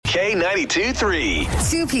K92 3.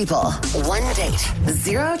 Two people, one date,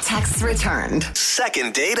 zero texts returned.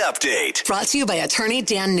 Second date update. Brought to you by attorney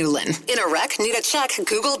Dan Newlin. In a wreck, need a check,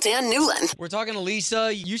 Google Dan Newlin. We're talking to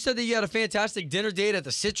Lisa. You said that you had a fantastic dinner date at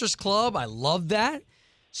the Citrus Club. I love that.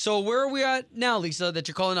 So where are we at now, Lisa, that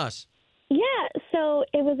you're calling us? Yeah, so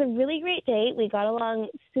it was a really great date. We got along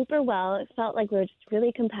super well. It felt like we were just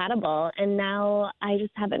really compatible. And now I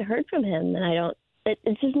just haven't heard from him. And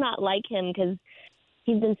it's just not like him because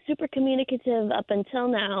he's been super communicative up until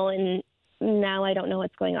now. And now I don't know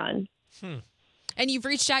what's going on. And you've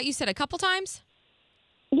reached out, you said, a couple times?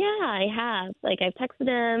 Yeah, I have. Like, I've texted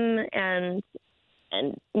him and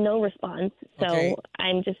no response. So Okay.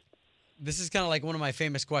 I'm just... This is kind of like one of my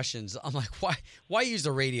famous questions. I'm like, why use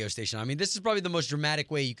a radio station? I mean, this is probably the most dramatic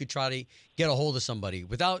way you could try to get a hold of somebody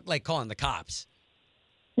without, like, calling the cops.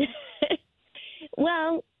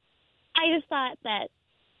 Well, I just thought that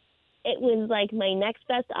it was like my next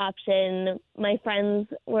best option. My friends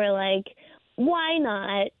were like, why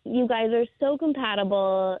not? You guys are so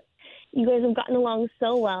compatible. You guys have gotten along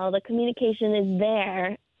so well. The communication is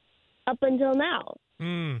there up until now.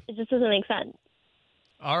 It just doesn't make sense.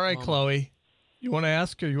 All right, Chloe. You want to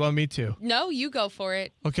ask or you want me to? No, you go for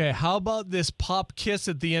it. Okay, how about this pop kiss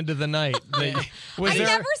at the end of the night? I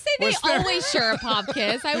never say they always share a pop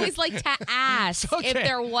kiss. I always like to ask if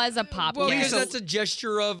there was a pop Well, kiss. because that's a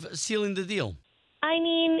gesture of sealing the deal. I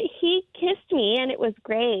mean, he kissed me and it was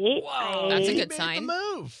great. Wow, That's a You good made sign. the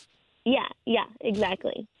move. Yeah,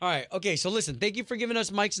 exactly. All right. Okay. So listen, thank you for giving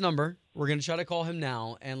us Mike's number. We're going to try to call him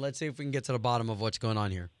now, and let's see if we can get to the bottom of what's going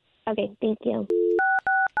on here. Okay, thank you.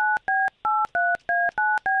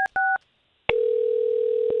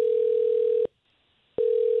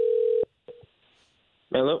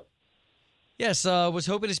 Hello? Yes. Was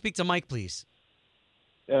hoping to speak to Mike, please.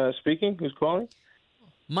 Speaking? Who's calling?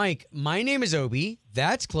 Mike, my name is Obi.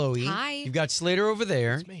 That's Chloe. Hi. You've got Slater over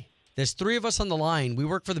there. That's me. There's three of us on the line. We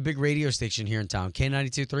work for the big radio station here in town,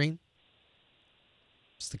 K92.3.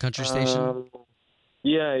 It's the country station.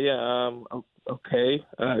 Okay.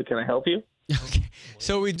 Can I help you? Okay.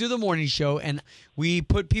 So we do the morning show, and we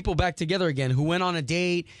put people back together again who went on a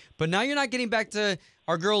date. But now you're not getting back to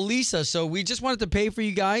our girl Lisa, so we just wanted to pay for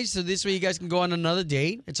you guys, so this way you guys can go on another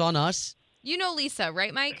date. It's on us. You know Lisa,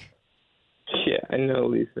 right, Mike? Yeah, I know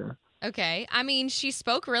Lisa. Okay. I mean, she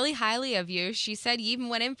spoke really highly of you. She said you even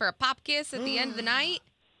went in for a pop kiss at the end of the night.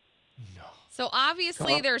 No. So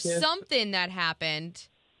obviously Pop there's kiss? something that happened.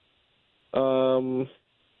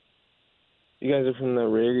 You guys are from the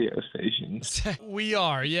radio station. We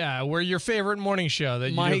are, yeah. We're your favorite morning show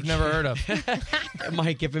that Mike. you've never heard of.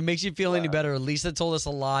 Mike, if it makes you feel any better, Lisa told us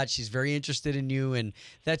a lot. She's very interested in you, and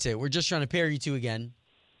that's it. We're just trying to pair you two again.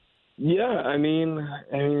 Yeah, I mean,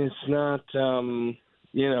 it's not,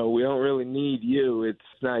 we don't really need you. It's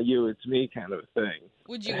not you, it's me kind of a thing.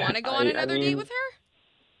 Would you want to go on another date with her?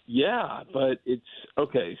 Yeah, but it's,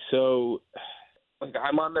 okay, so, like,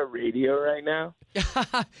 I'm on the radio right now.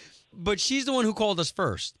 But she's the one who called us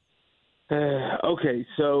first. Okay,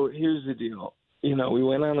 so here's the deal. We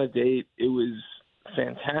went on a date. It was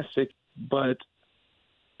fantastic, but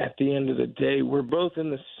at the end of the day, we're both in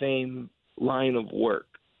the same line of work.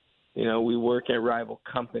 We work at rival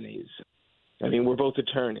companies. I mean, we're both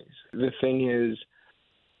attorneys. The thing is,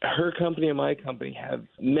 her company and my company have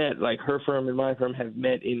met, like her firm and my firm have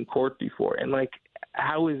met in court before. And, like,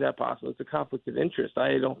 how is that possible? It's a conflict of interest.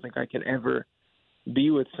 I don't think I can ever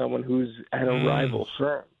be with someone who's at a rival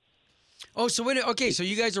firm. Oh, so so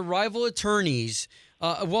you guys are rival attorneys.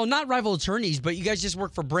 Well, not rival attorneys, but you guys just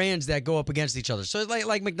work for brands that go up against each other. So it's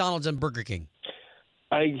like McDonald's and Burger King.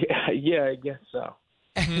 I guess so.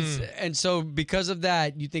 And so because of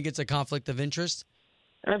that, you think it's a conflict of interest?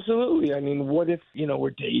 Absolutely. I mean, what if,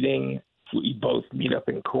 we're dating, we both meet up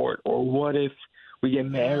in court, or what if we get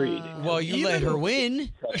married? Well, you let her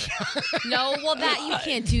win. No, well, that you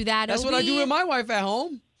can't do that. That's what I do with my wife at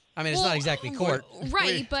home. I mean, it's not exactly court.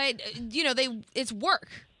 Right, but, it's work.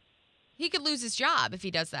 He could lose his job if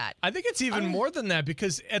he does that. I think it's even more than that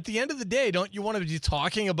because at the end of the day, don't you want to be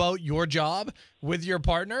talking about your job with your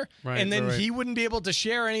partner? Right, and then right. he wouldn't be able to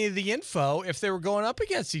share any of the info if they were going up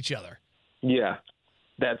against each other. Yeah.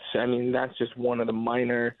 That's just one of the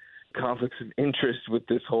minor conflicts of interest with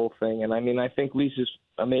this whole thing. And I think Lisa's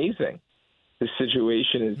amazing. The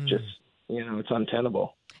situation is just, it's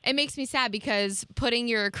untenable. It makes me sad because putting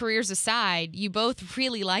your careers aside, you both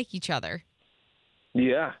really like each other.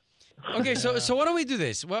 Yeah. Okay, so why don't we do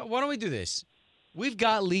this? Why don't we do this? We've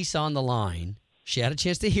got Lisa on the line. She had a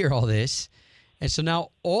chance to hear all this. And so now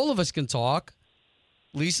all of us can talk.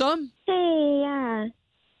 Lisa? Hey, yeah.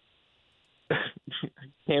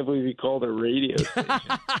 can't believe he called a radio station.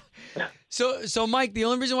 So Mike, the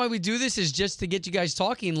only reason why we do this is just to get you guys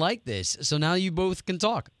talking like this. So now you both can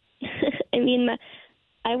talk. I mean,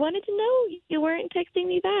 I wanted to know you weren't texting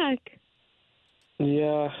me back.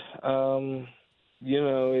 Yeah,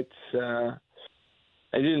 it's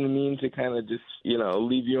I didn't mean to kind of just,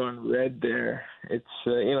 leave you on red there. It's,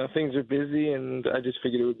 things are busy, and I just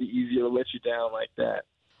figured it would be easier to let you down like that.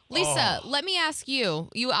 Lisa, let me ask you.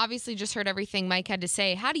 You obviously just heard everything Mike had to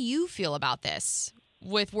say. How do you feel about this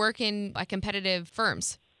with working at competitive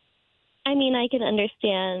firms? I mean, I can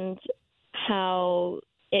understand how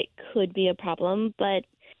it could be a problem, but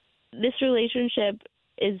this relationship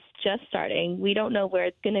is just starting. We don't know where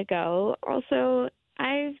it's going to go. Also,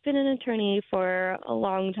 I've been an attorney for a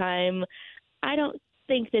long time. I don't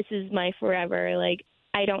think this is my forever. Like,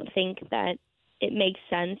 I don't think that it makes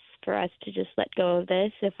sense for us to just let go of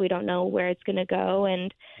this if we don't know where it's going to go.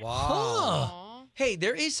 And wow. Hey,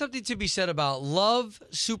 there is something to be said about love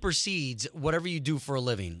supersedes whatever you do for a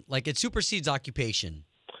living. Like, it supersedes occupation.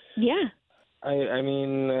 Yeah. I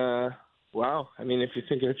mean, wow. I mean, if you're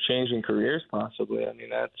thinking of changing careers, possibly. I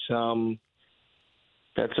mean, that's a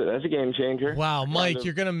game changer. Wow, Mike,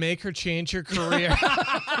 you're going to make her change her career.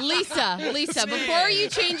 Lisa, before you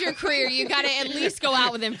change your career, you got to at least go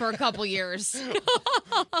out with him for a couple years.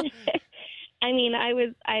 I mean,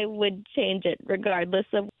 I would change it regardless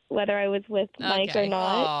of whether I was with Mike or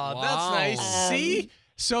not. Oh, that's nice. See?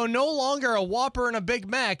 So no longer a Whopper and a Big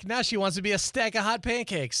Mac. Now she wants to be a stack of hot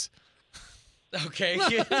pancakes. Okay.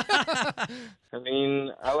 I mean,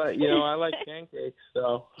 I like pancakes,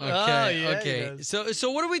 so. Okay.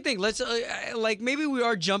 So what do we think? Let's maybe we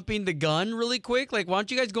are jumping the gun really quick. Like, why don't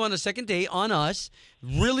you guys go on a second date on us,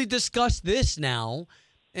 really discuss this now,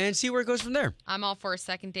 and see where it goes from there? I'm all for a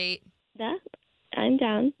second date. Yeah, I'm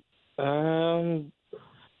down.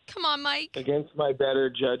 Come on, Mike. Against my better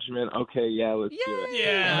judgment. Okay, yeah, let's do it.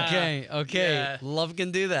 Yeah. Okay. Yeah. Love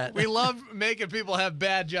can do that. We love making people have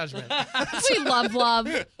bad judgment. We love.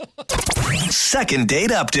 Second date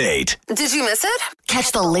update. Did you miss it?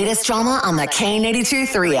 Catch the latest drama on the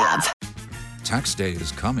K82-3 app. Tax day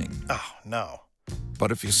is coming. Oh, no.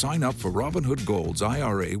 But if you sign up for Robinhood Gold's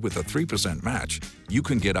IRA with a 3% match, you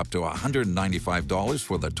can get up to $195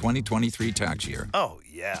 for the 2023 tax year. Oh,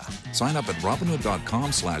 yeah. Sign up at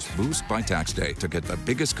Robinhood.com/boost by tax day to get the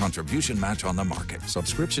biggest contribution match on the market.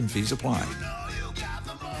 Subscription fees apply.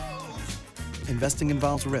 Investing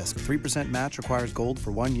involves risk. 3% match requires gold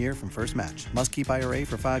for 1 year from first match. Must keep IRA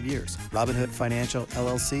for 5 years. Robinhood Financial,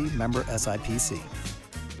 LLC, member SIPC.